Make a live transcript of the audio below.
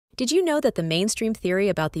Did you know that the mainstream theory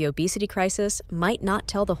about the obesity crisis might not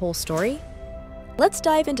tell the whole story? Let's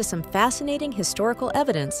dive into some fascinating historical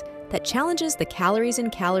evidence that challenges the calories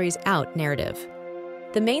in, calories out narrative.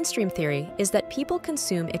 The mainstream theory is that people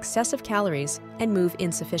consume excessive calories and move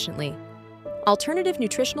insufficiently. Alternative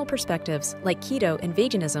nutritional perspectives like keto and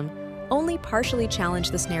veganism only partially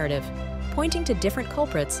challenge this narrative, pointing to different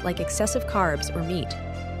culprits like excessive carbs or meat.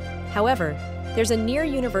 However, there's a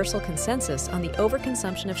near-universal consensus on the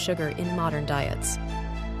overconsumption of sugar in modern diets.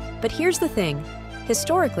 But here's the thing.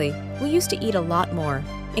 Historically, we used to eat a lot more,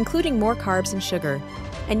 including more carbs and sugar,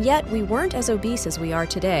 and yet we weren't as obese as we are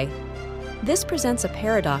today. This presents a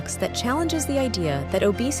paradox that challenges the idea that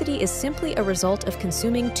obesity is simply a result of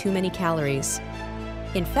consuming too many calories.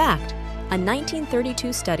 In fact, a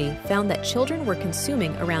 1932 study found that children were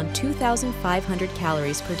consuming around 2,500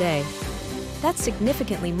 calories per day. That's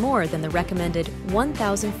significantly more than the recommended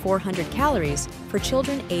 1,400 calories for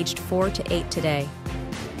children aged 4 to 8 today.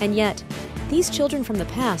 And yet, these children from the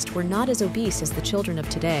past were not as obese as the children of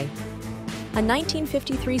today. A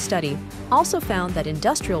 1953 study also found that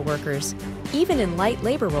industrial workers, even in light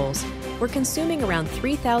labor roles, were consuming around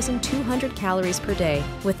 3,200 calories per day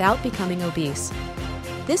without becoming obese.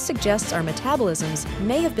 This suggests our metabolisms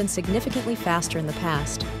may have been significantly faster in the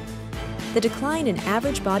past. The decline in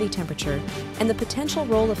average body temperature and the potential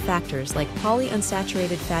role of factors like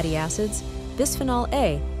polyunsaturated fatty acids, bisphenol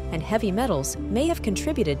A, and heavy metals may have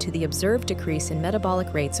contributed to the observed decrease in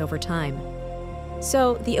metabolic rates over time.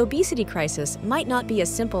 So, the obesity crisis might not be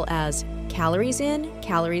as simple as calories in,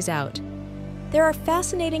 calories out. There are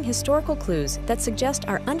fascinating historical clues that suggest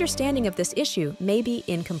our understanding of this issue may be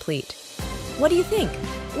incomplete. What do you think?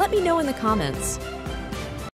 Let me know in the comments.